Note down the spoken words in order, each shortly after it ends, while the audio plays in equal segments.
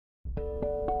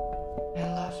I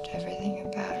loved everything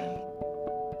about him.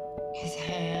 His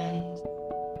hands,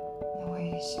 the way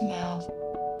he smelled.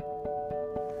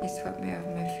 He swept me off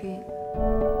my feet.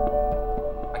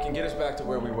 I can get us back to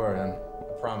where we were, Em.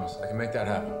 I promise. I can make that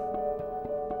happen.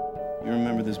 You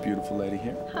remember this beautiful lady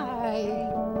here? Hi.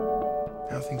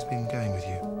 How have things been going with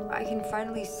you? I can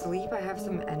finally sleep. I have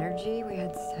some energy. We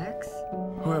had sex.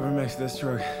 Whoever makes this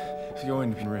drug is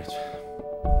going to be rich.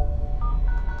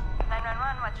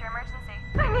 911, what's your emergency?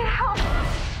 I need help.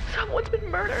 Someone's been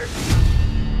murdered.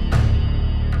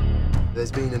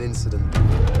 There's been an incident.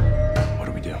 What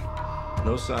do we do?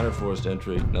 No sign of forced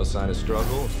entry, no sign of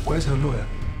struggle. Where's her lawyer?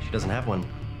 She doesn't have one.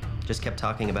 Just kept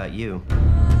talking about you.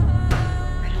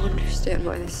 I don't understand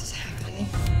why this is happening.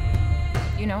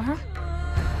 You know her?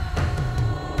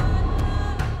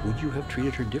 Would you have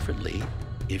treated her differently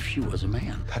if she was a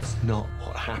man? That's not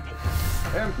what happened.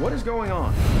 Em, what is going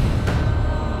on?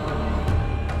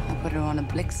 I'll put her on a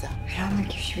blixer. I don't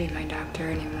think you should be my doctor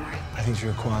anymore. I think she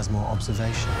requires more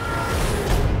observation.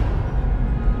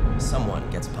 Someone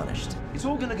gets punished. It's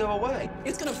all gonna go away.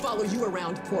 It's gonna follow you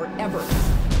around forever.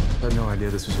 I had no idea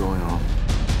this was going on.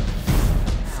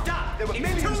 Stop! There were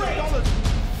millions of dollars!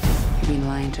 You've been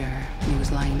lying to her. He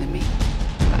was lying to me.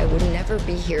 I would never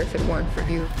be here if it weren't for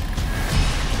you.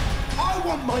 I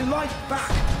want my life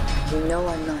back! You know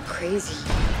I'm not crazy.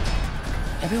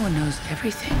 Everyone knows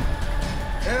everything.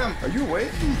 Em, are you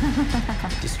awake?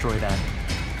 Destroy that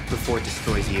before it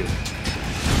destroys you.